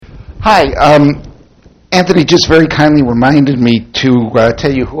Hi. Anthony just very kindly reminded me to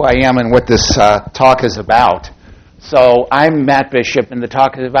tell you who I am and what this talk is about. So I'm Matt Bishop, and the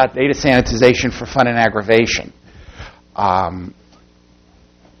talk is about data sanitization for fun and aggravation.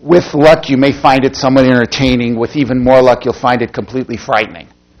 With luck, you may find it somewhat entertaining. With even more luck, you'll find it completely frightening.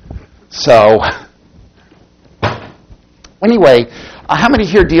 So anyway, how many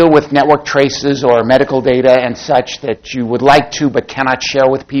here deal with network traces or medical data and such that you would like to but cannot share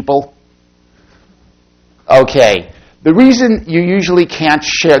with people? Okay. The reason you usually can't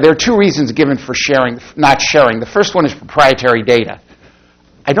share, there are two reasons given for not sharing. The first one is proprietary data.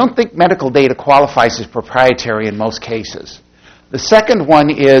 I don't think medical data qualifies as proprietary in most cases. The second one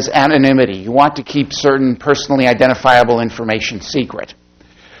is anonymity. You want to keep certain personally identifiable information secret.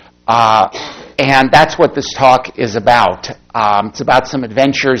 And that's what this talk is about. It's about some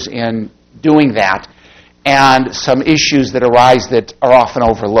adventures in doing that and some issues that arise that are often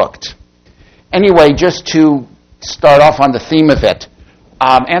overlooked. Anyway, just to start off on the theme of it,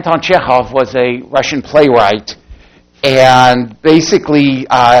 Anton Chekhov was a Russian playwright, and basically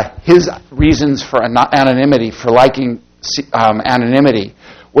his reasons for anonymity, for liking anonymity,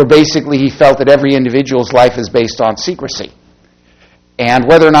 were basically he felt that every individual's life is based on secrecy. And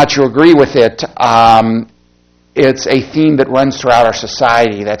whether or not you agree with it, it's a theme that runs throughout our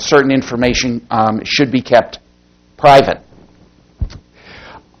society, that certain information should be kept private.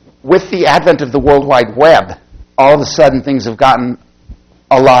 With the advent of the World Wide Web, all of a sudden things have gotten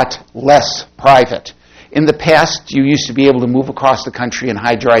a lot less private. In the past, you used to be able to move across the country and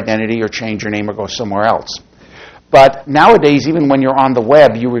hide your identity or change your name or go somewhere else. But nowadays, even when you're on the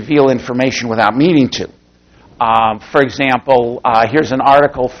web, you reveal information without meaning to. For example, here's an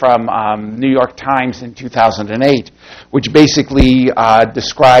article from New York Times in 2008, which basically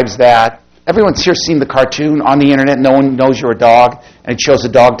describes that everyone's here seen the cartoon on the internet. No one knows you're a dog, and it shows a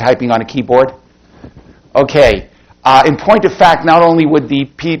dog typing on a keyboard. Okay. In point of fact, not only would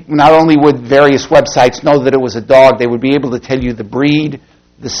various websites know that it was a dog, they would be able to tell you the breed,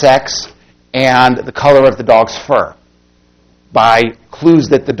 the sex, and the color of the dog's fur by clues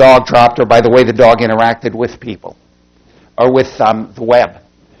that the dog dropped or by the way the dog interacted with people or with the web.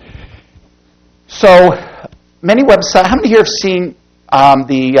 So many websites, how many here have seen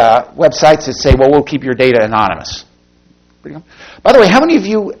the websites that say, well, we'll keep your data anonymous? By the way, how many of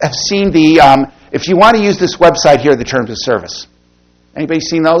you have seen if you want to use this website, here are the terms of service? Anybody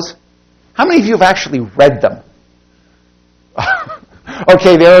seen those? How many of you have actually read them?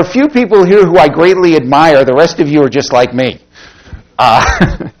 Okay, there are a few people here who I greatly admire. The rest of you are just like me.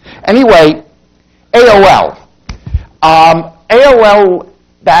 Anyway, AOL. AOL,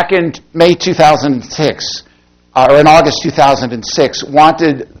 back in May 2006, or in August 2006,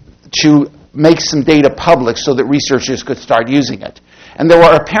 wanted to make some data public so that researchers could start using it. And there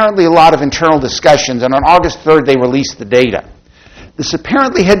were apparently a lot of internal discussions, and on August 3rd, they released the data. This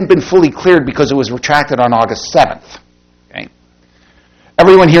apparently hadn't been fully cleared because it was retracted on August 7th. Okay?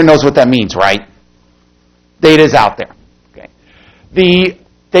 Everyone here knows what that means, right? Data is out there. Okay?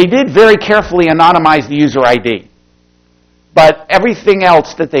 They did very carefully anonymize the user ID, but everything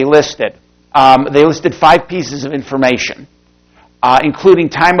else that they listed 5 pieces of information, including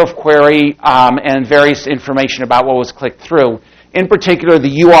time of query and various information about what was clicked through, in particular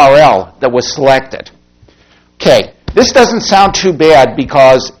the URL that was selected. Okay, this doesn't sound too bad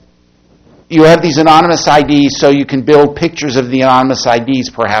because you have these anonymous IDs, so you can build pictures of the anonymous IDs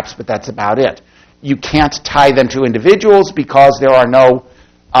perhaps, but that's about it. You can't tie them to individuals because there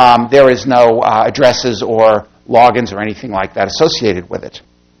is no addresses or logins or anything like that associated with it.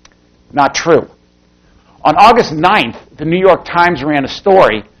 Not true. On August 9th, the New York Times ran a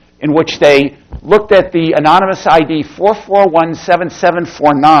story in which they looked at the anonymous ID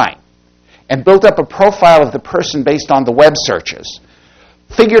 4417749 and built up a profile of the person based on the web searches,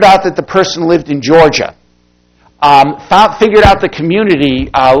 figured out that the person lived in Georgia, figured out the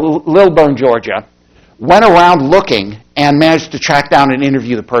community, Lilburn, Georgia, went around looking and managed to track down and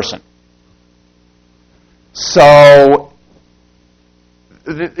interview the person. So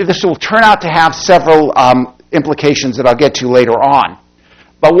this will turn out to have several implications that I'll get to later on.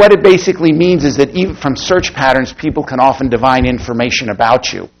 But what it basically means is that even from search patterns, people can often divine information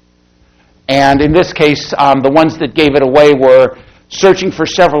about you. And in this case, the ones that gave it away were searching for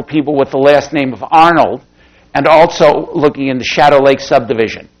several people with the last name of Arnold and also looking in the Shadow Lake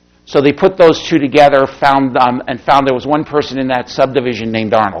subdivision. So they put those two together, found there was one person in that subdivision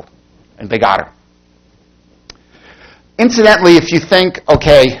named Arnold, and they got her. Incidentally, if you think,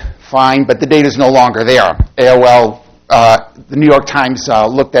 okay, fine, but the data's no longer there. AOL, the New York Times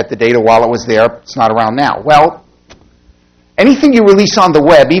looked at the data while it was there. It's not around now. Well, Anything you release on the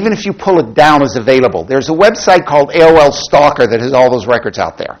web, even if you pull it down, is available. There's a website called AOL Stalker that has all those records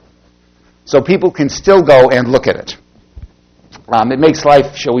out there. So people can still go and look at it. It makes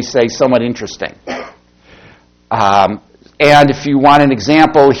life, shall we say, somewhat interesting. And if you want an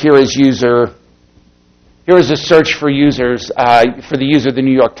example, here is a search for users, for the user the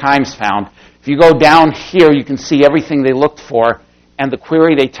New York Times found. If you go down here, you can see everything they looked for and the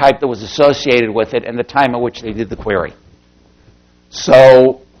query they typed that was associated with it and the time at which they did the query.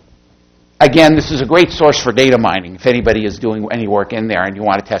 So, again, this is a great source for data mining if anybody is doing any work in there and you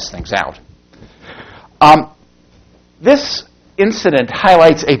want to test things out. This incident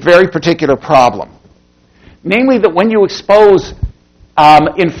highlights a very particular problem, namely that when you expose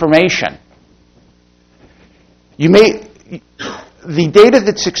information, the data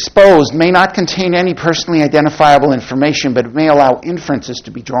that's exposed may not contain any personally identifiable information, but it may allow inferences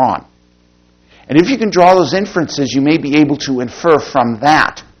to be drawn. And if you can draw those inferences, you may be able to infer from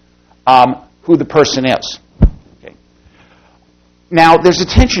that who the person is. Okay. Now, there's a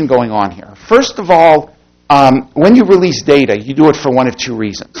tension going on here. First of all, when you release data, you do it for one of two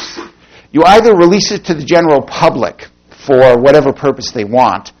reasons. You either release it to the general public for whatever purpose they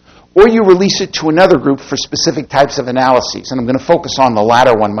want, or you release it to another group for specific types of analyses. And I'm going to focus on the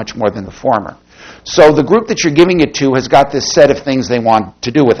latter one much more than the former. So the group that you're giving it to has got this set of things they want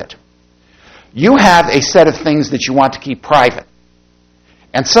to do with it. You have a set of things that you want to keep private.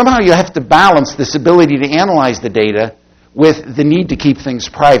 And somehow you have to balance this ability to analyze the data with the need to keep things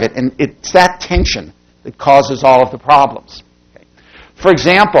private. And it's that tension that causes all of the problems. Okay. For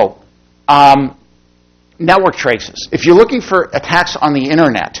example, network traces. If you're looking for attacks on the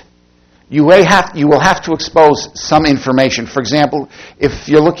internet, you will have to expose some information. For example, if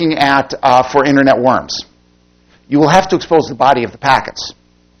you're looking at for internet worms, you will have to expose the body of the packets.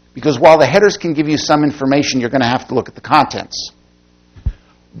 Because while the headers can give you some information, you're going to have to look at the contents.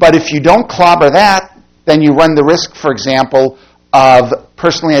 But if you don't clobber that, then you run the risk, for example, of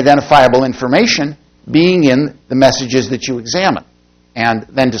personally identifiable information being in the messages that you examine and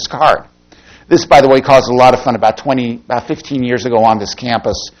then discard. This, by the way, caused a lot of fun about 15 years ago on this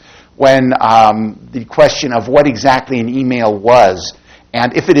campus when the question of what exactly an email was,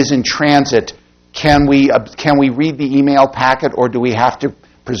 and if it is in transit, can we read the email packet, or do we have to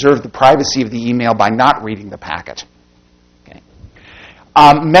preserve the privacy of the email by not reading the packet? Okay.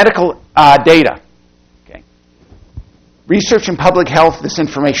 Medical data. Okay. Research in public health, this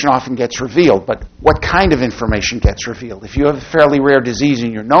information often gets revealed, but what kind of information gets revealed? If you have a fairly rare disease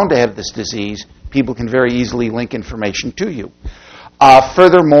and you're known to have this disease, people can very easily link information to you.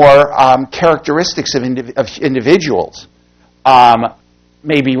 Furthermore, characteristics of individuals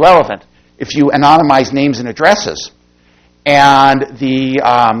may be relevant. If you anonymize names and addresses, and the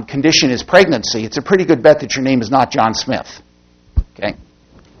condition is pregnancy, it's a pretty good bet that your name is not John Smith. Okay?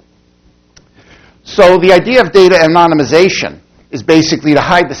 So the idea of data anonymization is basically to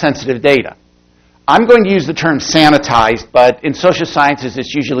hide the sensitive data. I'm going to use the term sanitized, but in social sciences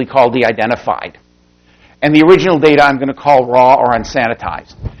it's usually called de-identified. And the original data I'm going to call raw or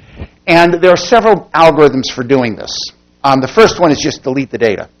unsanitized. And there are several algorithms for doing this. The first one is just delete the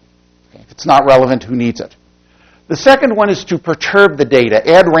data. Okay? If it's not relevant, who needs it? The second one is to perturb the data,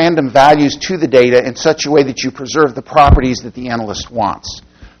 add random values to the data in such a way that you preserve the properties that the analyst wants.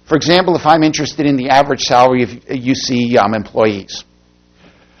 For example, if I'm interested in the average salary of UC employees,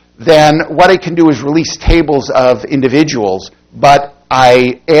 then what I can do is release tables of individuals, but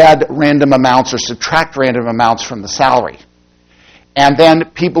I add random amounts or subtract random amounts from the salary. And then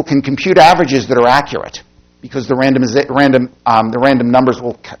people can compute averages that are accurate because the random numbers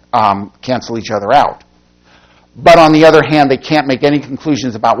will cancel each other out. But on the other hand, they can't make any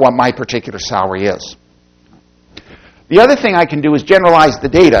conclusions about what my particular salary is. The other thing I can do is generalize the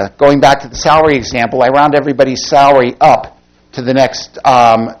data. Going back to the salary example, I round everybody's salary up to the next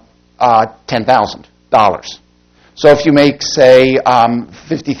 $10,000. So if you make, say,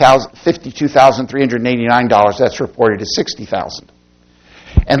 $52,389, that's reported as $60,000.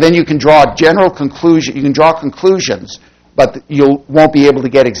 And then you can draw general conclusion. You can draw conclusions, but you won't be able to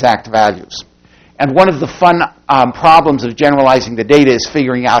get exact values. And one of the fun problems of generalizing the data is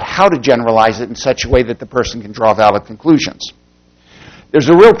figuring out how to generalize it in such a way that the person can draw valid conclusions. There's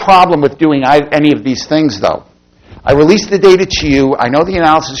a real problem with doing any of these things, though. I release the data to you. I know the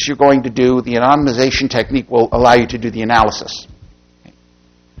analysis you're going to do. The anonymization technique will allow you to do the analysis.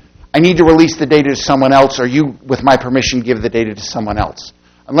 I need to release the data to someone else, or you, with my permission, give the data to someone else.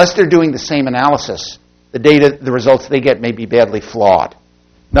 Unless they're doing the same analysis, the results they get may be badly flawed.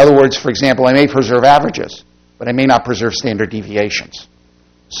 In other words, for example, I may preserve averages, but I may not preserve standard deviations.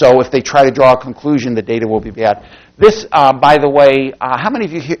 So if they try to draw a conclusion, the data will be bad. This, by the way, how many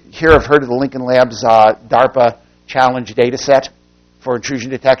of you here have heard of the Lincoln Labs DARPA Challenge data set for intrusion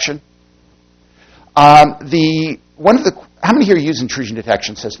detection? How many here use intrusion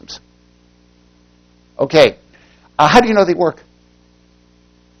detection systems? Okay. How do you know they work?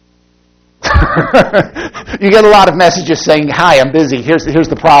 You get a lot of messages saying, "Hi, I'm busy. Here's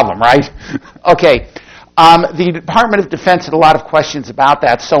the problem," right? Okay. The Department of Defense had a lot of questions about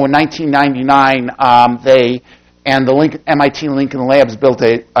that. So in 1999, they and the MIT Lincoln Labs built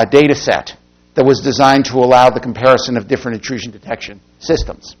a data set that was designed to allow the comparison of different intrusion detection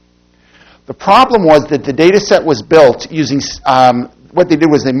systems. The problem was that the data set was built using, what they did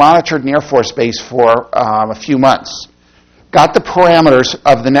was they monitored an Air Force base for a few months, got the parameters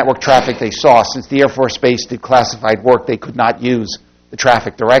of the network traffic they saw. Since the Air Force base did classified work, they could not use the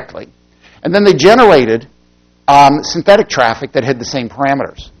traffic directly. And then they generated synthetic traffic that had the same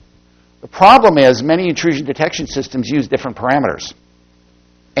parameters. The problem is many intrusion detection systems use different parameters.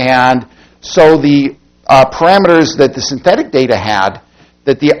 And so the parameters that the synthetic data had,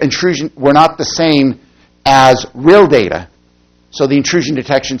 that the intrusion were not the same as real data. So the intrusion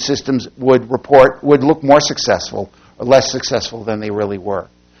detection systems would look more successful or less successful than they really were.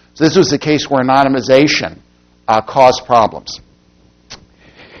 So this was the case where anonymization caused problems.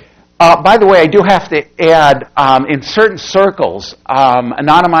 By the way, I do have to add, in certain circles,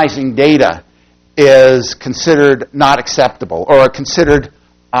 anonymizing data is considered not acceptable or considered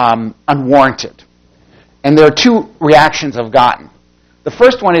unwarranted. And there are two reactions I've gotten. The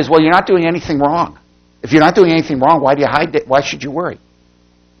first one is, well, you're not doing anything wrong. If you're not doing anything wrong, why do you hide it? Why should you worry?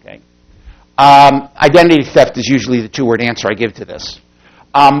 Okay. Identity theft is usually the two-word answer I give to this.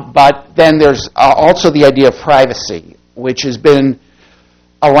 But then there's also the idea of privacy, which has been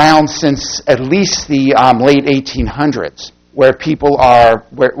around since at least the late 1800s, where people are,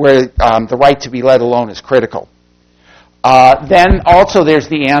 where the right to be let alone is critical. Then also there's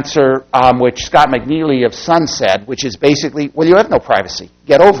the answer which Scott McNeely of Sun said, which is basically, well, you have no privacy.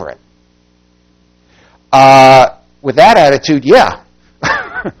 Get over it. With that attitude, yeah.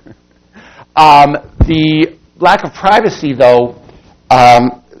 The lack of privacy, though,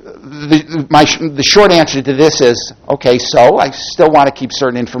 the short answer to this is, okay, so I still want to keep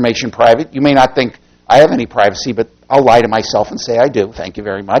certain information private. You may not think I have any privacy, but I'll lie to myself and say I do. Thank you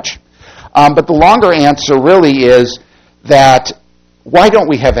very much. But the longer answer really is that why don't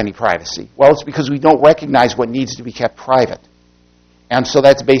we have any privacy? Well, it's because we don't recognize what needs to be kept private. And so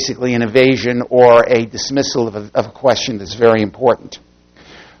that's basically an evasion or a dismissal of a question that's very important.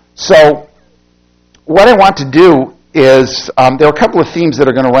 So what I want to do is, there are a couple of themes that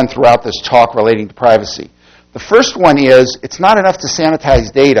are going to run throughout this talk relating to privacy. The first one is, it's not enough to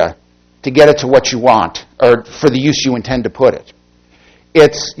sanitize data to get it to what you want, or for the use you intend to put it.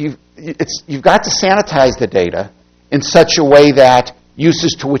 You've got to sanitize the data in such a way that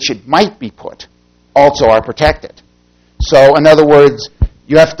uses to which it might be put also are protected. So, in other words,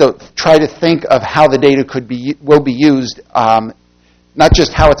 you have to try to think of how the data will be used, not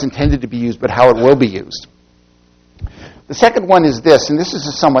just how it's intended to be used, but how it will be used. The second one is this, and this is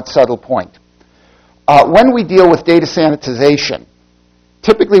a somewhat subtle point. When we deal with data sanitization,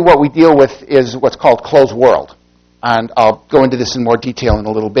 typically what we deal with is what's called closed world. And I'll go into this in more detail in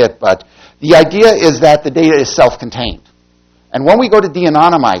a little bit, but the idea is that the data is self-contained. And when we go to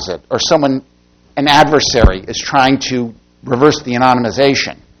de-anonymize it, or an adversary is trying to reverse the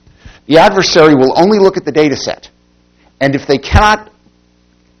anonymization, the adversary will only look at the data set. And if they cannot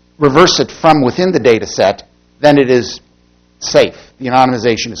reverse it from within the data set, then it is safe. The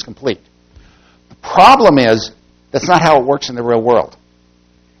anonymization is complete. The problem is that's not how it works in the real world.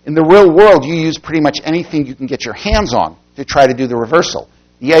 In the real world, you use pretty much anything you can get your hands on to try to do the reversal.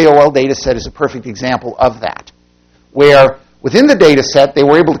 The AOL data set is a perfect example of that, where within the data set, they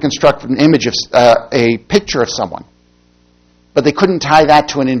were able to construct an image of a picture of someone. But they couldn't tie that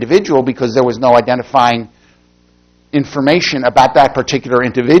to an individual because there was no identifying information about that particular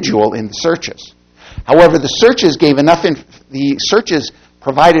individual in the searches. However, the searches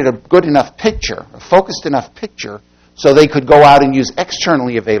provided a good enough picture, a focused enough picture, so they could go out and use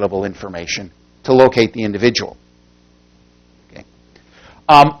externally available information to locate the individual. Okay.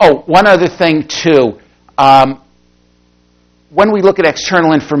 One other thing, too. When we look at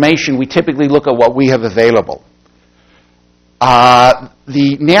external information, we typically look at what we have available.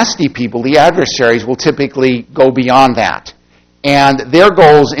 The nasty people, the adversaries, will typically go beyond that. And their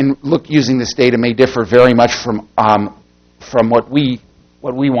goals in using this data may differ very much from what we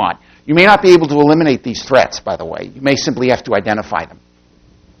want. You may not be able to eliminate these threats, by the way. You may simply have to identify them.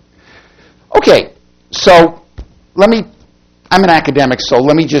 Okay, so let me I'm an academic, so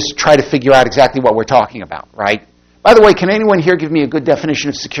let me just try to figure out exactly what we're talking about, right? By the way, can anyone here give me a good definition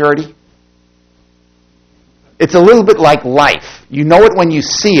of security? It's a little bit like life. You know it when you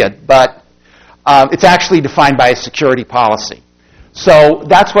see it, but it's actually defined by a security policy. So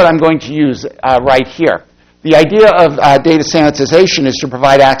that's what I'm going to use right here. The idea of data sanitization is to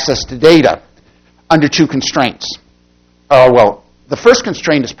provide access to data under two constraints. Well, the first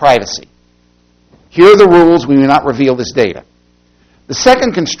constraint is privacy. Here are the rules. We will not reveal this data. The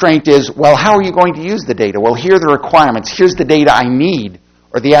second constraint is, well, how are you going to use the data? Well, here are the requirements. Here's the data I need,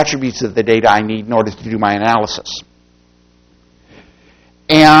 or the attributes of the data I need in order to do my analysis.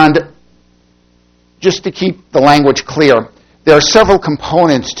 And just to keep the language clear, there are several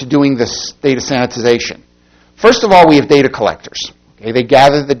components to doing this data sanitization. First of all, we have data collectors. Okay, they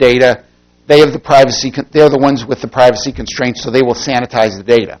gather the data. They have the privacy. They're the ones with the privacy constraints, so they will sanitize the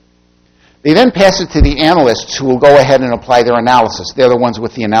data. They then pass it to the analysts who will go ahead and apply their analysis. They're the ones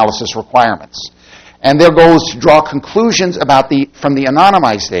with the analysis requirements. And their goal is to draw conclusions from the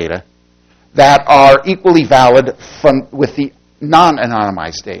anonymized data that are equally valid with the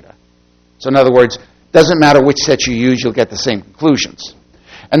non-anonymized data. So in other words, doesn't matter which set you use, you'll get the same conclusions.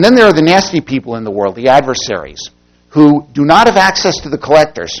 And then there are the nasty people in the world, the adversaries, who do not have access to the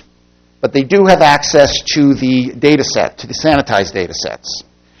collectors, but they do have access to the data set, to the sanitized data sets.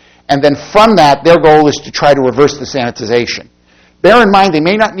 And then from that, their goal is to try to reverse the sanitization. Bear in mind, they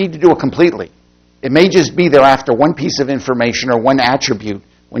may not need to do it completely. It may just be they're after one piece of information or one attribute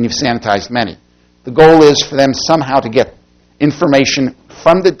when you've sanitized many. The goal is for them somehow to get information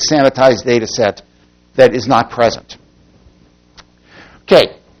from the sanitized data set that is not present.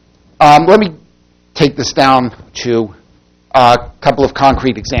 Okay, let me take this down to a couple of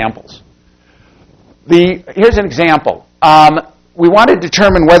concrete examples. Here's an example. We want to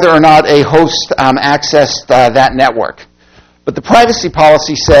determine whether or not a host accessed that network. But the privacy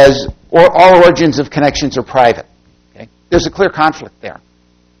policy says all origins of connections are private. Okay? There's a clear conflict there.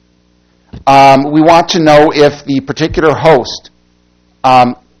 We want to know if the particular host,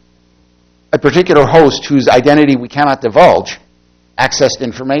 a particular host whose identity we cannot divulge, accessed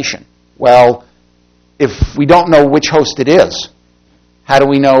information. Well, if we don't know which host it is, how do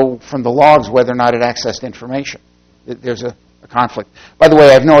we know from the logs whether or not it accessed information? There's a conflict. By the way,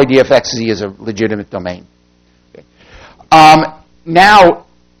 I have no idea if XZ is a legitimate domain. Okay. Now,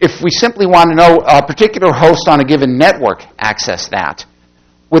 if we simply want to know a particular host on a given network access that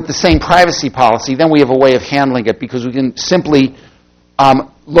with the same privacy policy, then we have a way of handling it because we can simply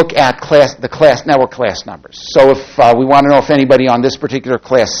look at network class numbers. So if we want to know if anybody on this particular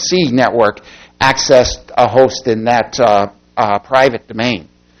Class C network accessed a host in that private domain,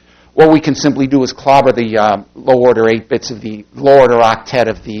 what we can simply do is clobber the low-order 8 bits of the low-order octet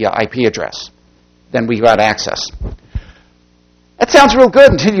of the IP address. Then we got access. That sounds real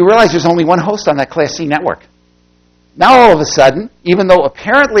good until you realize there's only one host on that Class C network. Now all of a sudden, even though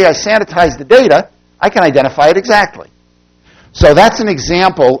apparently I sanitized the data, I can identify it exactly. So that's an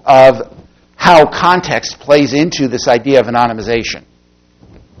example of how context plays into this idea of anonymization.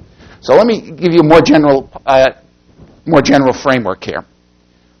 So let me give you a more general framework here.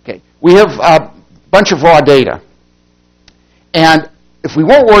 Okay, we have a bunch of raw data. And if we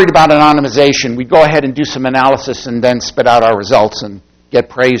weren't worried about anonymization, we'd go ahead and do some analysis and then spit out our results and get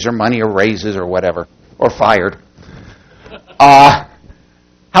praise or money or raises or whatever, or fired.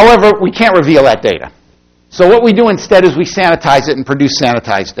 However, we can't reveal that data. So what we do instead is we sanitize it and produce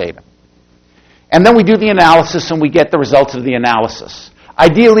sanitized data. And then we do the analysis and we get the results of the analysis.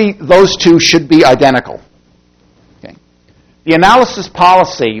 Ideally, those two should be identical. Okay. The analysis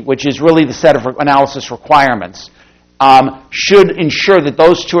policy, which is really the set of analysis requirements, should ensure that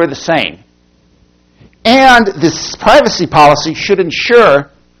those two are the same. And this privacy policy should ensure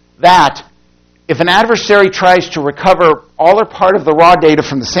that if an adversary tries to recover all or part of the raw data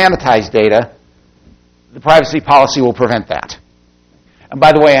from the sanitized data, the privacy policy will prevent that. And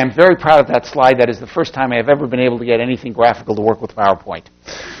by the way, I'm very proud of that slide. That is the first time I have ever been able to get anything graphical to work with PowerPoint.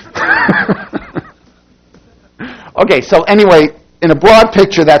 Okay, so anyway, in a broad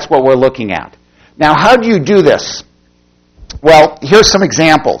picture, that's what we're looking at. Now, how do you do this? Well, here's some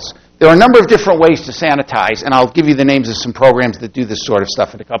examples. There are a number of different ways to sanitize, and I'll give you the names of some programs that do this sort of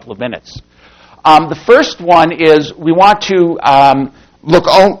stuff in a couple of minutes. The first one is we want to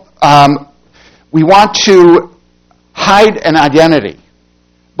we want to hide an identity,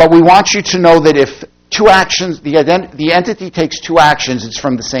 but we want you to know that if two actions, the entity takes two actions, it's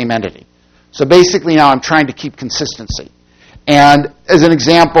from the same entity. So basically now I'm trying to keep consistency. And as an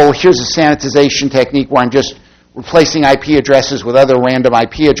example, here's a sanitization technique where I'm just replacing IP addresses with other random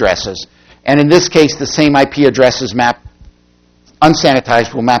IP addresses. And in this case, the same IP addresses map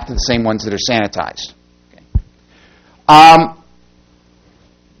unsanitized will map to the same ones that are sanitized. Okay.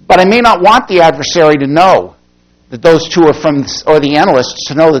 But I may not want the adversary to know that those two are from, or the analysts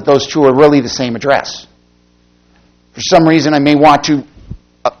to know that those two are really the same address. For some reason, I may want to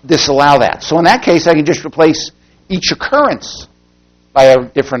disallow that. So in that case, I can just replace each occurrence by a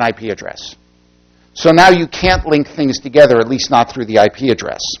different IP address. So now you can't link things together, at least not through the IP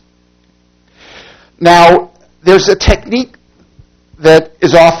address. Now, there's a technique that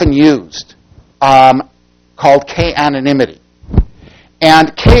is often used called k-anonymity.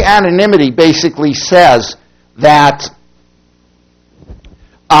 And k-anonymity basically says that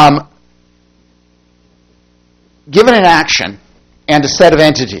given an action and a set of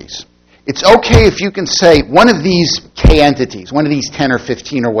entities, it's okay if you can say one of these k entities, one of these 10 or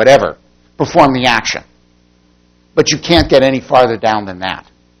 15 or whatever, perform the action. But you can't get any farther down than that.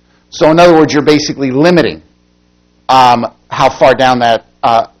 So in other words, you're basically limiting how far down that,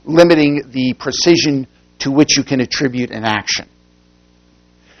 limiting the precision to which you can attribute an action.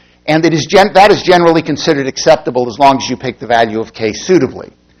 And that is generally considered acceptable as long as you pick the value of k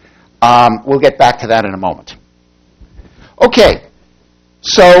suitably. We'll get back to that in a moment. Okay,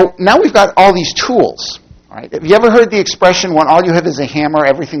 so now we've got all these tools. All right. Have you ever heard the expression, when all you have is a hammer,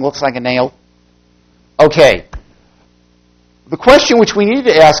 everything looks like a nail? Okay. The question which we need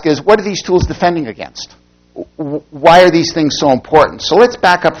to ask is, what are these tools defending against? Why are these things so important? So let's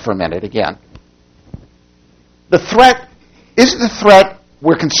back up for a minute again. The threat, is the threat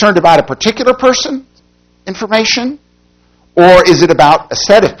we're concerned about a particular person, information, or is it about a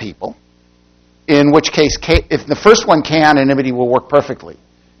set of people? In which case, if the first one, k-anonymity will work perfectly.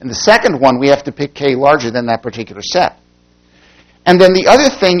 In the second one, we have to pick k larger than that particular set. And then the other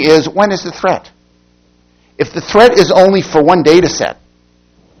thing is, when is the threat? If the threat is only for one data set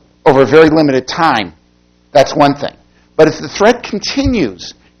over a very limited time, that's one thing. But if the threat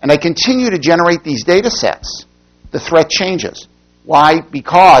continues, and I continue to generate these data sets, the threat changes. Why?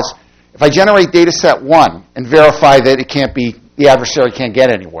 Because if I generate data set 1 and verify that it can't be, the adversary can't get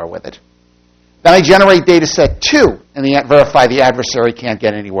anywhere with it, then I generate data set 2 and verify the adversary can't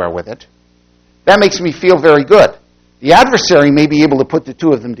get anywhere with it. That makes me feel very good. The adversary may be able to put the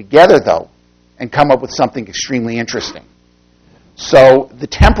two of them together, though, and come up with something extremely interesting. So the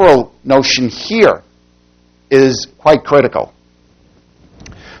temporal notion here is quite critical.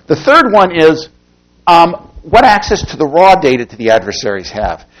 The third one is what access to the raw data do the adversaries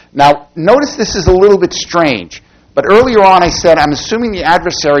have? Now, notice this is a little bit strange. But earlier on I said I'm assuming the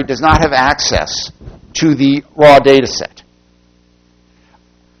adversary does not have access to the raw data set.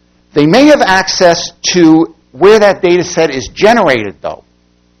 They may have access to where that data set is generated, though.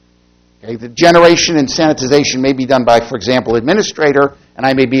 Okay, the generation and sanitization may be done by, for example, administrator, and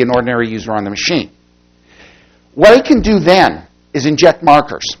I may be an ordinary user on the machine. What I can do then is inject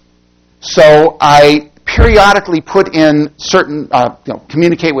markers. So I periodically put in certain,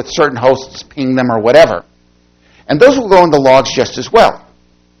 communicate with certain hosts, ping them or whatever. And those will go into logs just as well.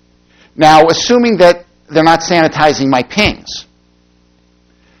 Now, assuming that they're not sanitizing my pings,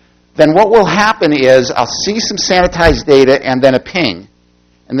 then what will happen is I'll see some sanitized data and then a ping,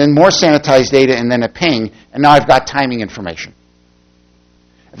 and then more sanitized data and then a ping, and now I've got timing information.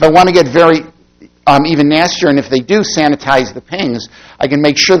 If I want to get very even nastier, and if they do sanitize the pings, I can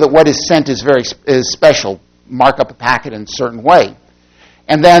make sure that what is sent is special, mark up a packet in a certain way.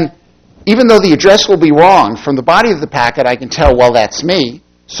 And then, even though the address will be wrong, from the body of the packet I can tell, well, that's me.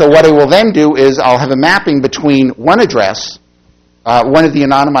 So what I will then do is I'll have a mapping between one address, one of the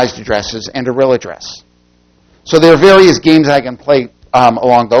anonymized addresses, and a real address. So there are various games I can play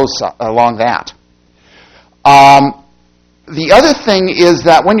along that. The other thing is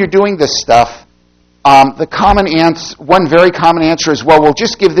that when you're doing this stuff, one very common answer is, well, we'll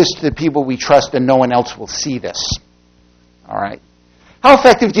just give this to the people we trust and no one else will see this. All right? How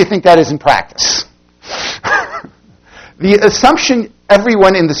effective do you think that is in practice? The assumption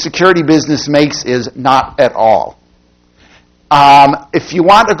everyone in the security business makes is not at all. If you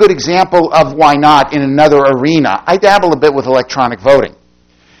want a good example of why not in another arena, I dabble a bit with electronic voting.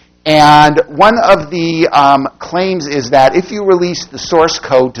 And one of the claims is that if you release the source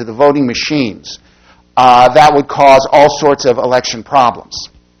code to the voting machines, that would cause all sorts of election problems.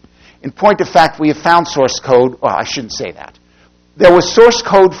 In point of fact, we have found source code, well, I shouldn't say that. There was source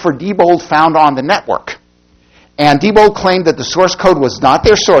code for Diebold found on the network. And Diebold claimed that the source code was not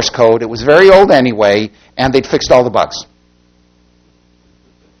their source code, it was very old anyway, and they'd fixed all the bugs.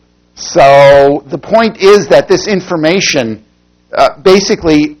 So the point is that this information,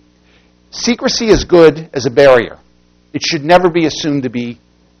 basically, secrecy is good as a barrier. It should never be assumed to be,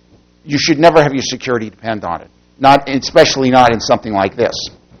 you should never have your security depend on it. especially not in something like this.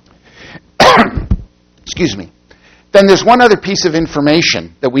 Excuse me. Then there's one other piece of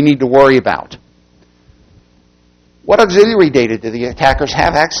information that we need to worry about. What auxiliary data do the attackers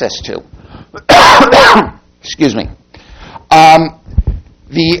have access to? Excuse me.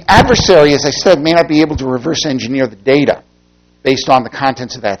 The adversary, as I said, may not be able to reverse engineer the data based on the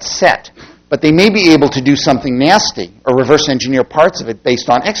contents of that set, but they may be able to do something nasty or reverse engineer parts of it based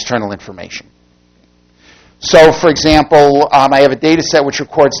on external information. So, for example, I have a data set which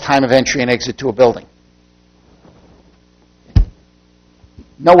records time of entry and exit to a building.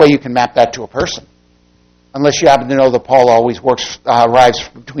 No way you can map that to a person, unless you happen to know that Paul always arrives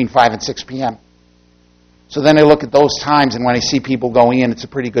between 5 and 6 p.m. So then I look at those times, and when I see people going in, it's a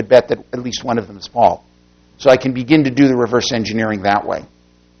pretty good bet that at least one of them is Paul. So I can begin to do the reverse engineering that way.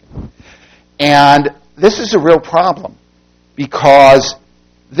 And this is a real problem, because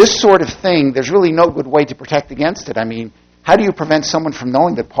this sort of thing, there's really no good way to protect against it. I mean, how do you prevent someone from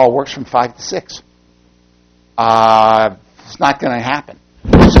knowing that Paul works from 5 to 6? It's not going to happen.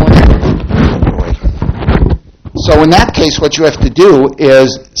 So in that case, what you have to do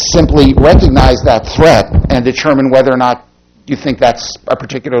is simply recognize that threat and determine whether or not you think that's a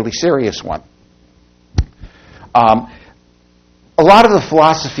particularly serious one. A lot of the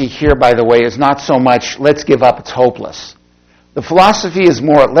philosophy here, by the way, is not so much, let's give up, it's hopeless. The philosophy is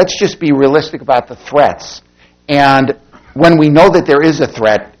more, let's just be realistic about the threats. And when we know that there is a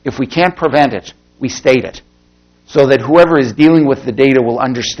threat, if we can't prevent it, we state it, so that whoever is dealing with the data will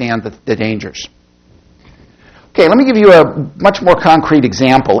understand the dangers. Okay, let me give you a much more concrete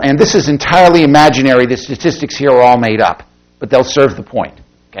example, and this is entirely imaginary. The statistics here are all made up, but they'll serve the point.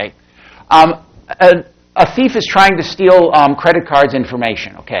 Okay, a thief is trying to steal credit cards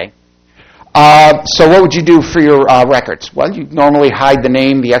information. Okay, so what would you do for your records? Well, you normally hide the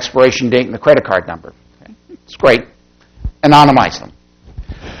name, the expiration date, and the credit card number. Okay? It's great. Anonymize them.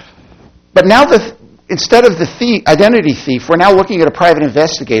 But now instead of the identity thief, we're now looking at a private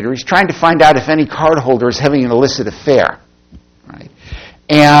investigator. He's trying to find out if any cardholder is having an illicit affair. Right?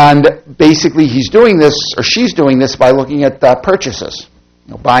 And basically he's doing this, or she's doing this, by looking at purchases,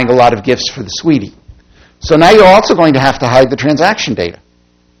 buying a lot of gifts for the sweetie. So now you're also going to have to hide the transaction data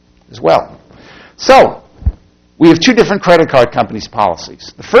as well. So we have two different credit card companies'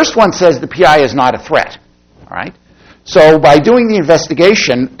 policies. The first one says the PI is not a threat. All right? So by doing the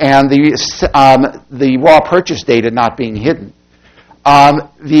investigation and the raw purchase data not being hidden,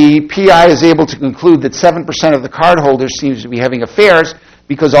 the PI is able to conclude that 7% of the cardholders seems to be having affairs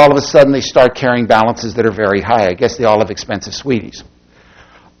because all of a sudden they start carrying balances that are very high. I guess they all have expensive sweeties.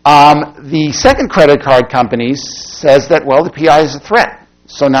 The second credit card company says that, well, the PI is a threat.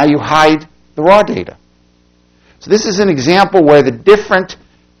 So now you hide the raw data. So this is an example where the different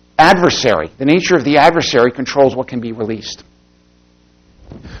adversary, the nature of the adversary, controls what can be released.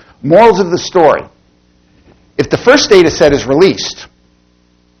 Morals of the story. If the first data set is released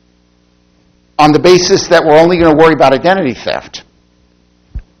on the basis that we're only going to worry about identity theft,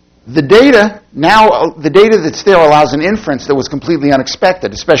 the data that's there allows an inference that was completely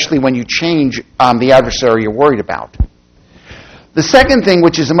unexpected, especially when you change the adversary you're worried about. The second thing,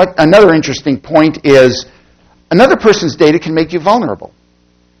 which is another interesting point, is another person's data can make you vulnerable.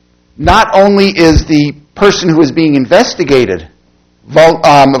 Not only is the person who is being investigated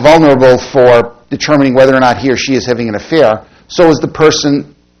vulnerable for determining whether or not he or she is having an affair, so is the person's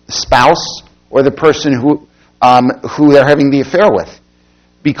spouse or the person who they're having the affair with.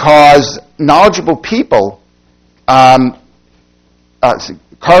 Because knowledgeable people, cardholders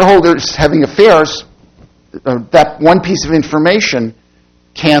having affairs, that one piece of information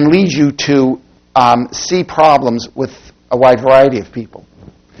can lead you to see problems with a wide variety of people.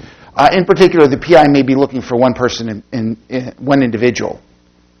 In particular, the PI may be looking for one person, in one individual,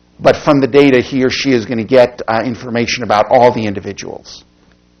 but from the data, he or she is going to get information about all the individuals,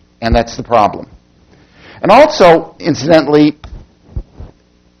 and that's the problem. And also, incidentally,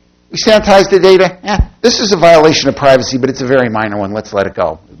 we sanitize the data. This is a violation of privacy, but it's a very minor one. Let's let it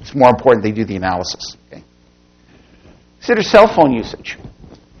go. It's more important they do the analysis. Okay? Consider cell phone usage.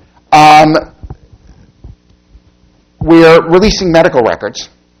 We're releasing medical records,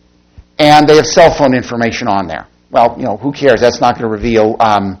 and they have cell phone information on there. Well, who cares? That's not going to reveal.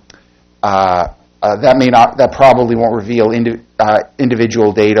 That probably won't reveal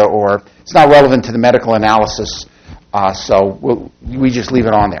individual data, or it's not relevant to the medical analysis. So we just leave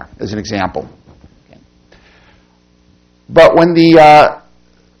it on there as an example. Okay. But when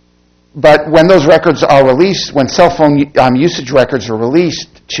those records are released, when cell phone usage records are released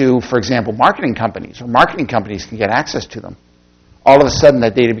to, for example, marketing companies, or marketing companies can get access to them, all of a sudden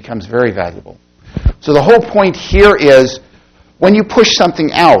that data becomes very valuable. So the whole point here is when you push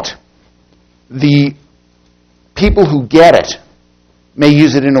something out, the people who get it may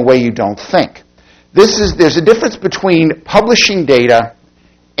use it in a way you don't think. There's a difference between publishing data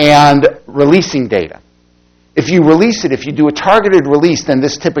and releasing data. If you release it, if you do a targeted release, then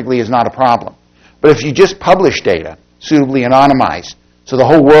this typically is not a problem. But if you just publish data, suitably anonymized, so the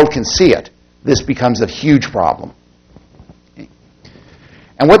whole world can see it, this becomes a huge problem. Okay.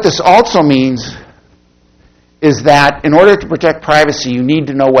 And what this also means is that in order to protect privacy, you need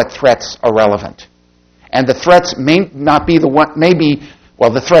to know what threats are relevant. And the threats may not be the one,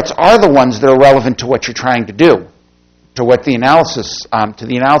 the threats are the ones that are relevant to what you're trying to do, to what the analysis,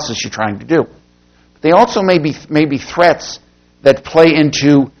 you're trying to do. But they also may be threats that play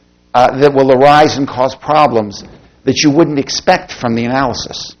into, that will arise and cause problems that you wouldn't expect from the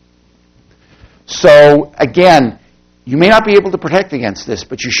analysis. So, again, you may not be able to protect against this,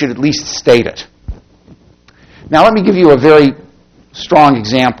 but you should at least state it. Now, let me give you a very strong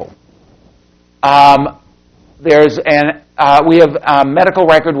example. We have a medical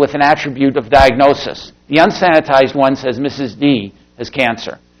record with an attribute of diagnosis. The unsanitized one says Mrs. D has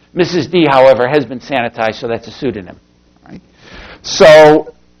cancer. Mrs. D, however, has been sanitized, so that's a pseudonym. Right?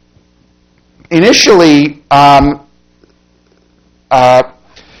 So, initially, now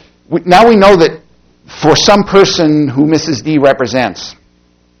we know that for some person who Mrs. D represents,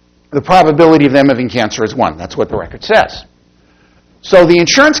 the probability of them having cancer is 1. That's what the record says. So the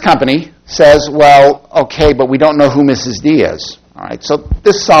insurance company says, well, okay, but we don't know who Mrs. D is. All right, so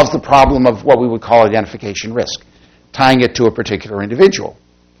this solves the problem of what we would call identification risk, tying it to a particular individual.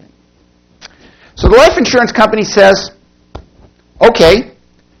 So the life insurance company says, okay,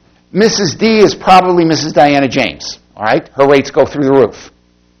 Mrs. D is probably Mrs. Diana James. All right, her rates go through the roof.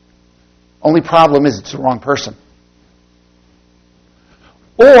 Only problem is it's the wrong person.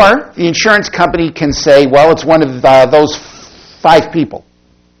 Or the insurance company can say, well, it's one of those 5 people.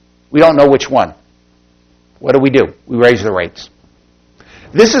 We don't know which one. What do? We raise the rates.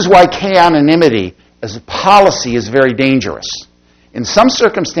 This is why k-anonymity as a policy is very dangerous. In some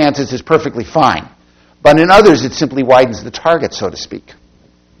circumstances, it's perfectly fine. But in others, it simply widens the target, so to speak.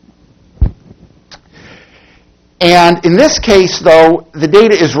 And in this case, though, the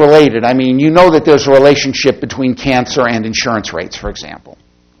data is related. I mean, you know that there's a relationship between cancer and insurance rates, for example,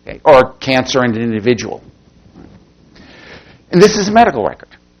 okay, or cancer and an individual. And this is a medical record.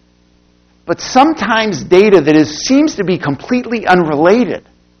 But sometimes data that seems to be completely unrelated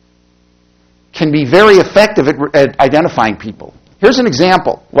can be very effective at identifying people. Here's an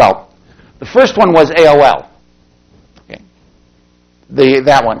example. Well, the first one was AOL. Okay.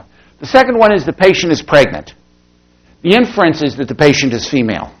 That one. The second one is the patient is pregnant. The inference is that the patient is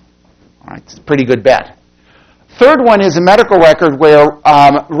female. All right, it's a pretty good bet. Third one is a medical record where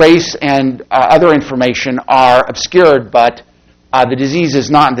race and other information are obscured, but the disease is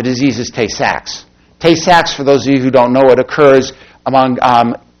not, and the disease is Tay-Sachs. Tay-Sachs, for those of you who don't know it, occurs among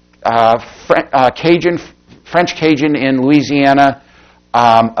French Cajun in Louisiana,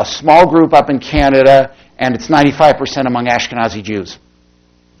 a small group up in Canada, and it's 95% among Ashkenazi Jews.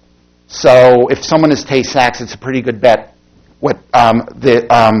 So if someone is Tay-Sachs, it's a pretty good bet what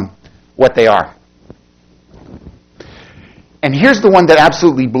they are. And here's the one that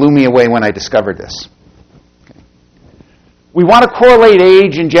absolutely blew me away when I discovered this. Okay. We want to correlate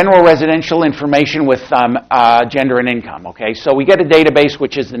age and general residential information with gender and income. Okay, so we get a database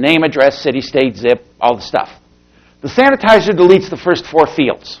which is the name, address, city, state, zip, all the stuff. The sanitizer deletes the first 4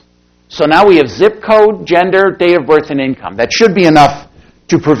 fields. So now we have zip code, gender, date of birth, and income. That should be enough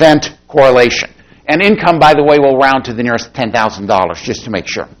to prevent correlation. And income, by the way, will round to the nearest $10,000 just to make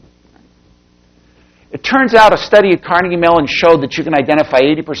sure. It turns out a study at Carnegie Mellon showed that you can identify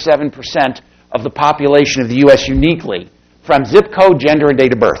 87% of the population of the U.S. uniquely from zip code, gender, and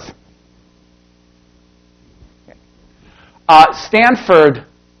date of birth. Stanford,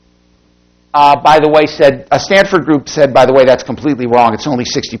 by the way, said, a Stanford group said, by the way, that's completely wrong. It's only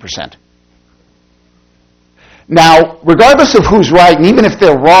 60%. Now, regardless of who's right, and even if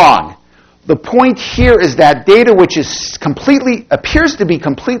they're wrong, the point here is that data which is appears to be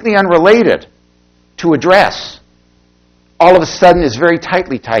completely unrelated to address, all of a sudden is very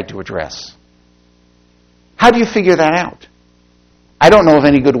tightly tied to address. How do you figure that out? I don't know of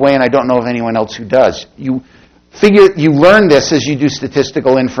any good way, and I don't know of anyone else who does. You learn this as you do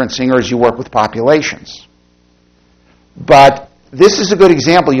statistical inferencing or as you work with populations. But this is a good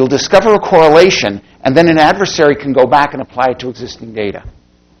example. You'll discover a correlation, and then an adversary can go back and apply it to existing data.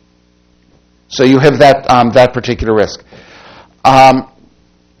 So you have that particular risk.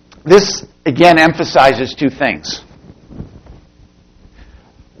 This, again, emphasizes 2 things.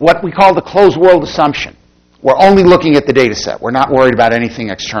 what we call the closed world assumption. We're only looking at the data set. We're not worried about anything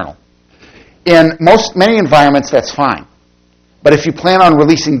external. In many environments, that's fine. But if you plan on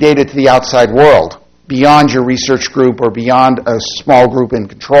releasing data to the outside world, beyond your research group or beyond a small group in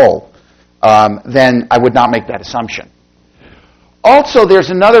control, then I would not make that assumption. Also, there's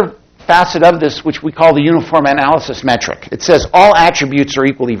another facet of this which we call the uniform analysis metric. It says all attributes are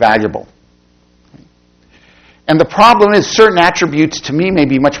equally valuable. And the problem is certain attributes to me may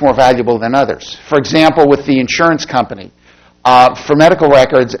be much more valuable than others. For example, with the insurance company, for medical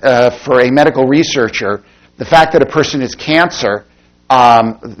records, for a medical researcher, the fact that a person has cancer,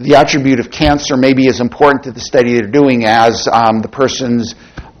 the attribute of cancer may be as important to the study they're doing as the person's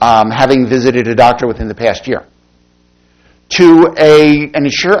having visited a doctor within the past year. To a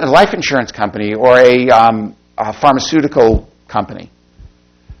life insurance company or a pharmaceutical company,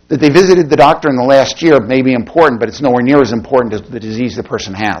 that they visited the doctor in the last year may be important, but it's nowhere near as important as the disease the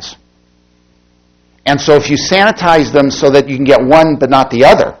person has. And so if you sanitize them so that you can get one but not the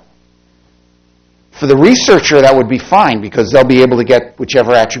other, for the researcher that would be fine because they'll be able to get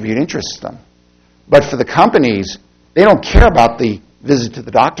whichever attribute interests them. But for the companies, they don't care about the visit to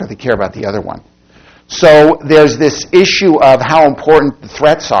the doctor, they care about the other one. So there's this issue of how important the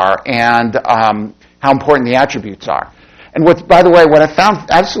threats are and how important the attributes are. And by the way, what I found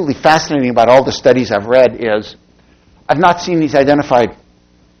absolutely fascinating about all the studies I've read is I've not seen these identified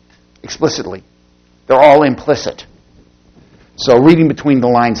explicitly. They're all implicit. So reading between the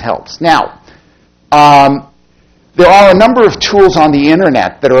lines helps. Now, there are a number of tools on the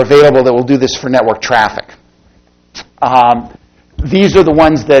internet that are available that will do this for network traffic. These are the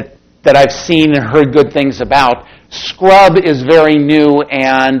ones that I've seen and heard good things about. Scrub is very new,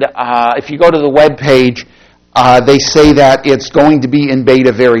 and if you go to the web page, they say that it's going to be in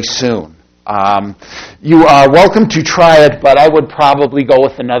beta very soon. You are welcome to try it, but I would probably go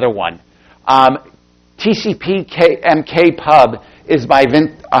with another one. TCP Pub is by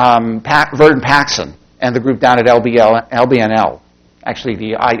Verdon Paxson and the group down at LBNL. Actually,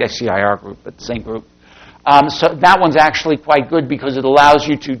 the ICIR group, but the same group. So that one's actually quite good because it allows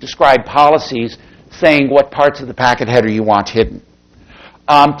you to describe policies saying what parts of the packet header you want hidden.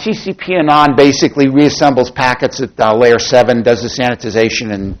 TCP Anon basically reassembles packets at layer 7, does the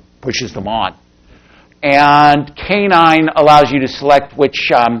sanitization, and pushes them on. And K9 allows you to select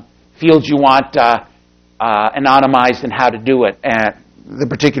which fields you want anonymized and how to do it. The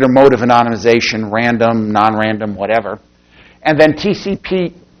particular mode of anonymization, random, non-random, whatever. And then TC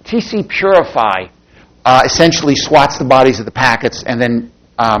Purify essentially swats the bodies of the packets and then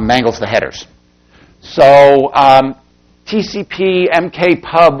mangles the headers. So TCP MK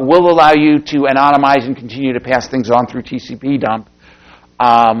Pub will allow you to anonymize and continue to pass things on through TCP dump.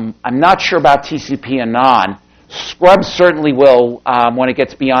 I'm not sure about TCP Anon. Scrub certainly will when it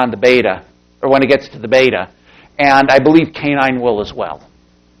gets beyond the beta, or when it gets to the beta. And I believe K9 will as well.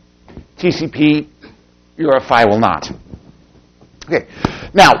 TCP Purify will not. Okay.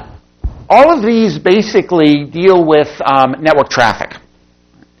 Now, all of these basically deal with network traffic.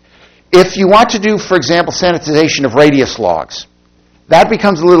 If you want to do, for example, sanitization of radius logs, that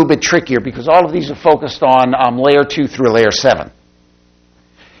becomes a little bit trickier because all of these are focused on layer 2 through layer 7.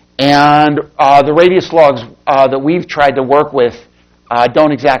 And the radius logs that we've tried to work with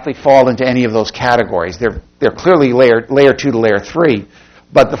don't exactly fall into any of those categories. They're clearly layer 2 to layer 3,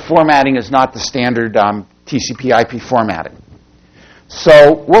 but the formatting is not the standard TCP/IP formatting.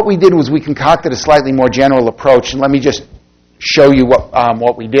 So what we did was we concocted a slightly more general approach, and let me just show you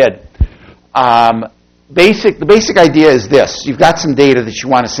what we did. The basic idea is this. You've got some data that you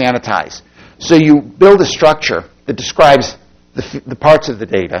want to sanitize. So you build a structure that describes the parts of the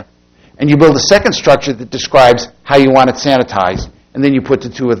data, and you build a second structure that describes how you want it sanitized, and then you put the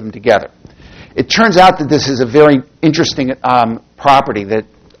two of them together. It turns out that this is a very interesting property that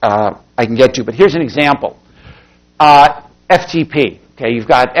I can get to, but here's an example. FTP. Okay, you've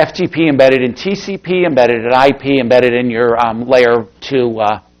got FTP embedded in TCP, embedded in IP, embedded in your layer 2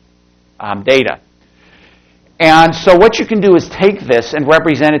 data. And so what you can do is take this and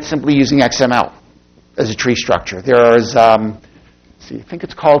represent it simply using XML as a tree structure. There is, I think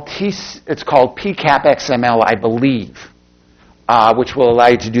it's called PCAP XML, I believe, which will allow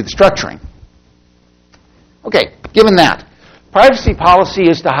you to do the structuring. Okay, given that, privacy policy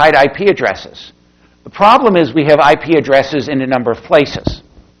is to hide IP addresses. The problem is we have IP addresses in a number of places,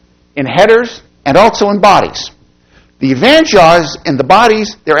 in headers and also in bodies. The advantage is in the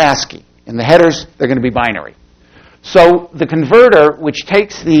bodies, they're ASCII. In the headers, they're going to be binary. So the converter, which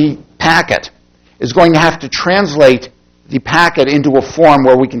takes the packet, is going to have to translate the packet into a form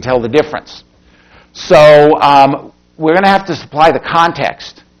where we can tell the difference. So we're going to have to supply the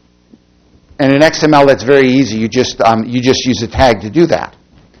context And in XML, that's very easy. You just use a tag to do that.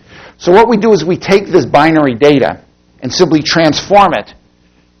 So what we do is we take this binary data and simply transform it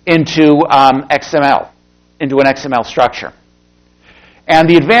into XML, into an XML structure. And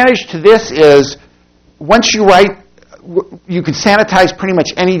the advantage to this is once you write, you can sanitize pretty much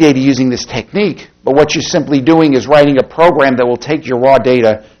any data using this technique, but what you're simply doing is writing a program that will take your raw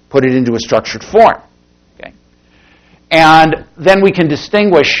data, put it into a structured form. Okay? And then we can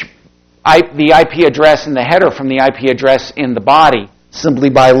distinguish the IP address in the header from the IP address in the body simply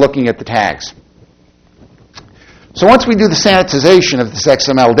by looking at the tags. So once we do the sanitization of this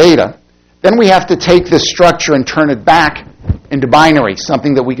XML data, then we have to take this structure and turn it back into binary,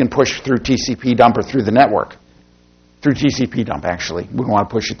 something that we can push through TCP dump or through the network. Through TCP dump, actually. We want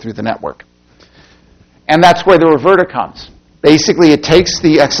to push it through the network. And that's where the reverter comes. Basically, it takes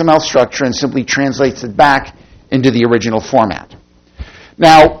the XML structure and simply translates it back into the original format.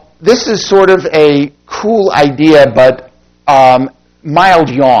 Now, this is sort of a cool idea, but mild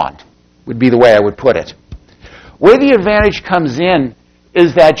yawn would be the way I would put it. Where the advantage comes in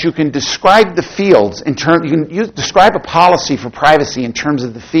is that you can describe the fields you can describe a policy for privacy in terms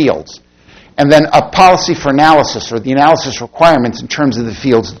of the fields, and then a policy for analysis or the analysis requirements in terms of the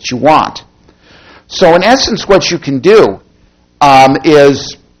fields that you want. So in essence, what you can do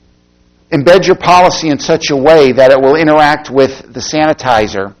is embed your policy in such a way that it will interact with the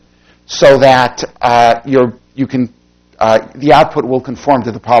sanitizer so that the output will conform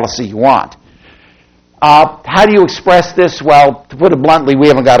to the policy you want. How do you express this? Well, to put it bluntly, we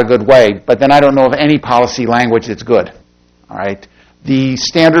haven't got a good way, but then I don't know of any policy language that's good. All right? The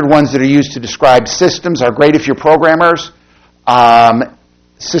standard ones that are used to describe systems are great if you're programmers,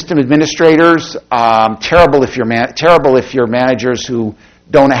 system administrators, terrible if you're managers who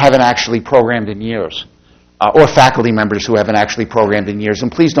haven't actually programmed in years, or faculty members who haven't actually programmed in years.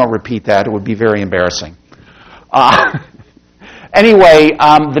 And please don't repeat that; it would be very embarrassing. Anyway,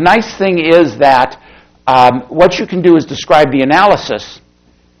 the nice thing is that what you can do is describe the analysis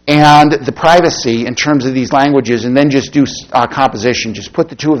and the privacy in terms of these languages, and then just do composition. Just put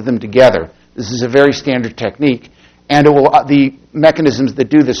the two of them together. This is a very standard technique, and the mechanisms that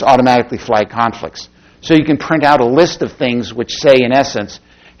do this automatically flag conflicts. So you can print out a list of things which say, in essence,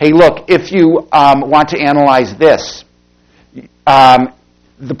 hey, look, if you want to analyze this,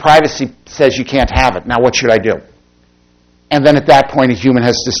 the privacy says you can't have it. Now, what should I do? And then at that point, a human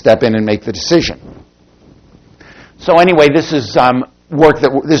has to step in and make the decision. So anyway, this is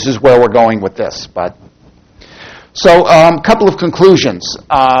this is where we're going with this. So a couple of conclusions.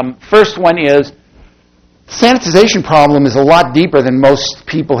 First one is sanitization problem is a lot deeper than most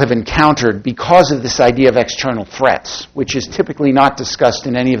people have encountered because of this idea of external threats, which is typically not discussed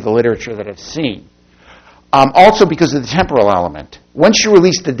in any of the literature that I've seen. Also because of the temporal element. Once you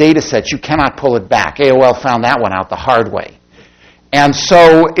release the data set, you cannot pull it back. AOL found that one out the hard way. And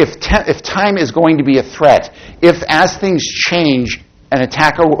so if time is going to be a threat, if as things change, an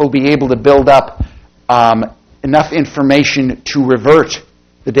attacker will be able to build up enough information to revert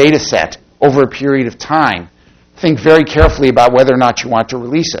the data set over a period of time, think very carefully about whether or not you want to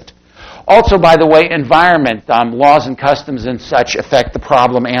release it. Also, by the way, environment, laws and customs and such affect the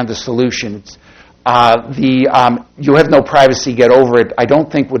problem and the solution. You have no privacy, get over it, I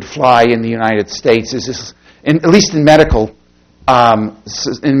don't think would fly in the United States. At least in medical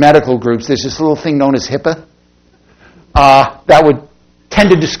groups, there's this little thing known as HIPAA that would tend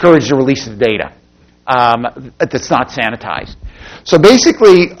to discourage the release of data that's not sanitized. So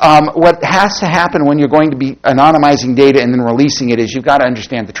basically, what has to happen when you're going to be anonymizing data and then releasing it is you've got to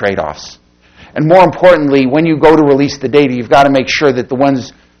understand the trade-offs. And more importantly, when you go to release the data, you've got to make sure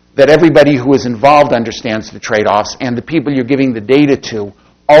that everybody who is involved understands the trade-offs, and the people you're giving the data to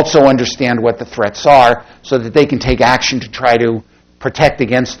also understand what the threats are so that they can take action to try to protect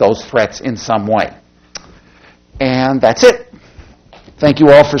against those threats in some way. And that's it. Thank you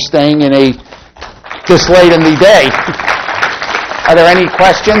all for staying this late in the day. Are there any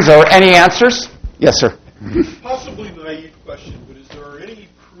questions or any answers? Yes, sir. Possibly a naive question, but is there any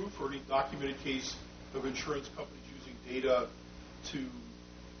proof or any documented case of insurance companies using data to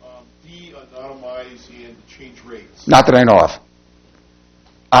de-anonymize and change rates? Not that I know of.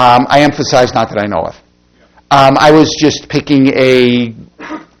 I emphasize not that I know of. Yeah. I was just picking a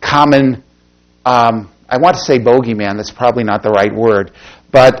common, I want to say bogeyman, that's probably not the right word,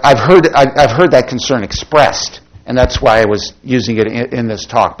 but I've heard that concern expressed, and that's why I was using it in this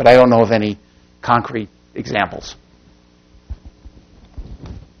talk, but I don't know of any concrete examples.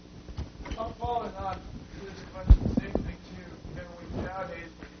 I'm following on this question, same thing too. Nowadays,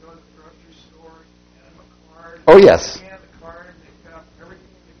 when you go to the grocery store and a card, oh yes. scan the card, they've got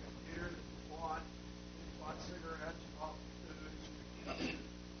everything in the computer that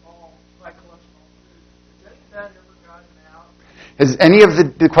Has any of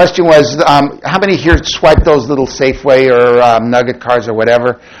the question was, how many here swiped those little Safeway or Nugget cards or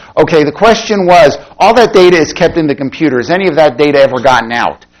whatever? Okay, the question was, all that data is kept in the computer. Has any of that data ever gotten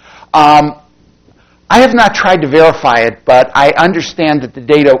out? I have not tried to verify it, but I understand that the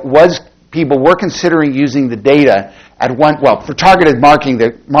data people were considering using the data at for targeted marketing,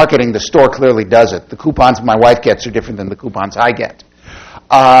 the store clearly does it. The coupons my wife gets are different than the coupons I get.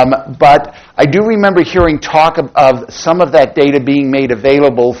 But I do remember hearing talk of some of that data being made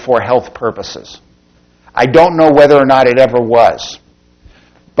available for health purposes. I don't know whether or not it ever was.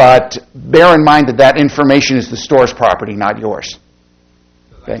 But bear in mind that information is the store's property, not yours.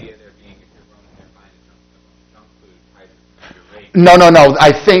 Okay? No.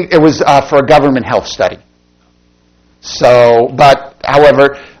 I think it was for a government health study. So, but,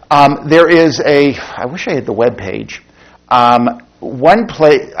 however, there is I wish I had the web page. One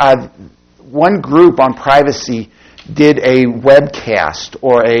group on privacy did a webcast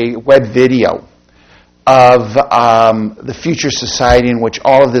or a web video of the future society in which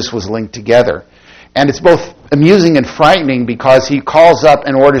all of this was linked together. And it's both amusing and frightening because he calls up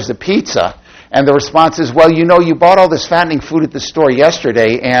and orders a pizza, and the response is, well, you bought all this fattening food at the store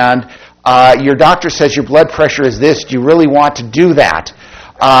yesterday, and your doctor says your blood pressure is this. Do you really want to do that?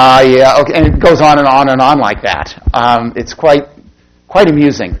 Yeah, okay, and it goes on and on and on like that. It's quite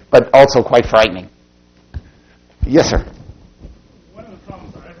amusing, but also quite frightening. Yes, sir. One of the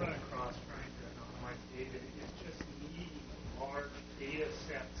problems I run across trying to anonymize data is just needing large data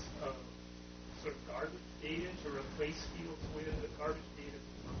sets of sort of garbage data to replace fields with. The garbage data is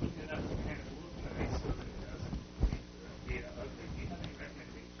clean enough to kind of look nice so that it doesn't make the data ugly. Do you have any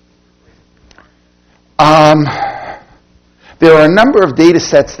recommendations for replacing it? There are a number of data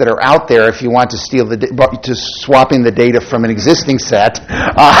sets that are out there if you want to swapping the data from an existing set,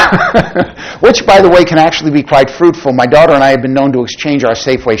 which, by the way, can actually be quite fruitful. My daughter and I have been known to exchange our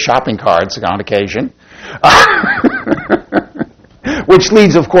Safeway shopping cards on occasion, which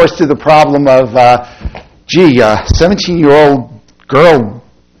leads, of course, to the problem of, 17-year-old girl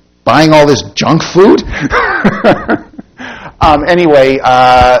buying all this junk food? Anyway,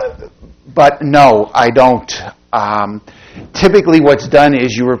 but no, I don't. Typically what's done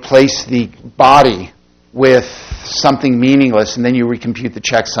is you replace the body with something meaningless, and then you recompute the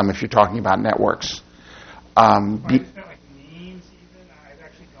checksum if you're talking about networks. Like names even? I've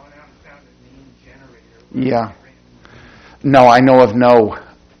actually gone out and found a name generator. Yeah. No, I know of no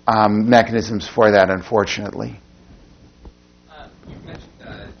mechanisms for that, unfortunately. You mentioned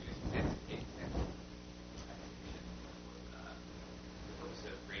using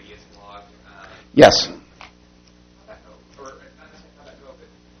radius log. Yes.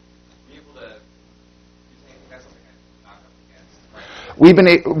 We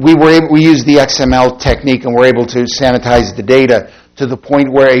used the XML technique and were able to sanitize the data to the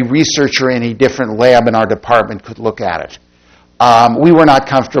point where a researcher in a different lab in our department could look at it. We were not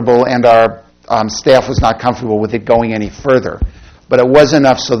comfortable, and our staff was not comfortable with it going any further. But it was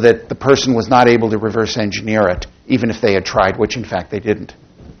enough so that the person was not able to reverse engineer it, even if they had tried, which in fact they didn't.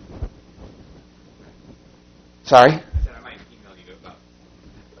 Sorry? I said I might email you about.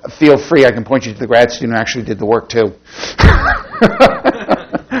 Feel free. I can point you to the grad student who actually did the work too.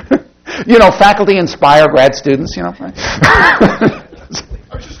 Faculty inspire grad students, I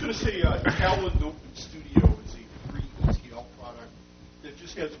was just going to say, Talend Open Studio is a free ETL product that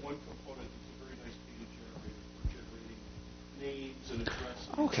just has one component that's a very nice data generator for generating names and addresses.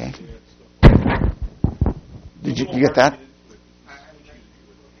 Okay. And stuff. Did you get that?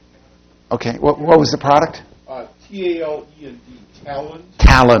 Okay. What was the product? Talend. Talend.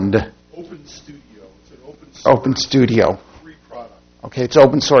 Talend. Open Studio. It's an Open Studio. Free product. Okay, it's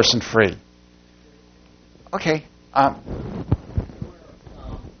open source and free. Okay.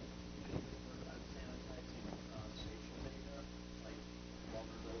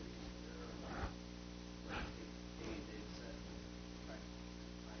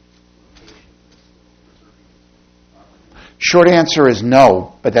 Short answer is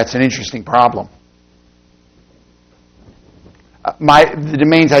no, but that's an interesting problem. The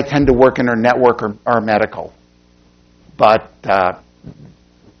domains I tend to work in are network or medical. But I do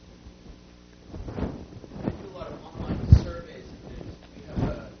a lot of online surveys, and we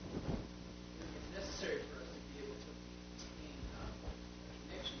have it's necessary for us to be able to maintain a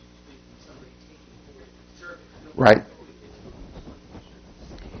connection between somebody taking 4 different surveys. right.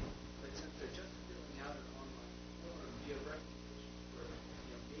 But since they're just filling out an online form, it would be a recommendation for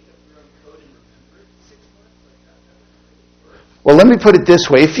make up your own code and remember it in 6 months like that. That would really work. Well, let me put it this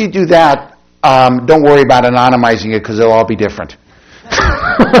way. If you do that, don't worry about anonymizing it because it'll all be different.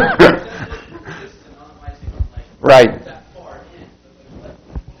 Right. That far in.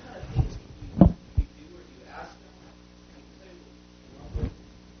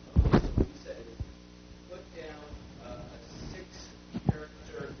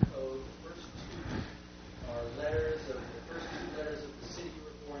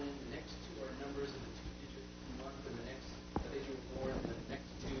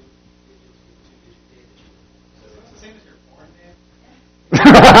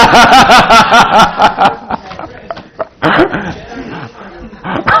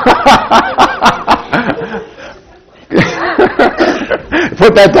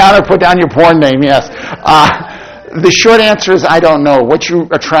 Put that down or put down your porn name, yes. The short answer is I don't know. What you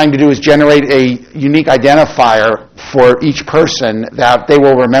are trying to do is generate a unique identifier for each person that they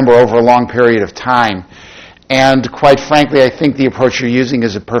will remember over a long period of time. And quite frankly, I think the approach you're using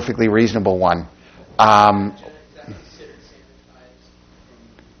is a perfectly reasonable one.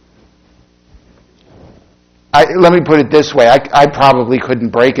 Let me put it this way. I probably couldn't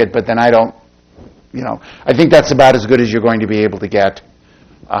break it, but then I don't, I think that's about as good as you're going to be able to get.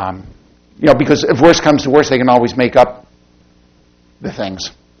 Because if worse comes to worse, they can always make up the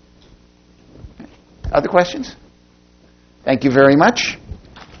things. Other questions? Thank you very much.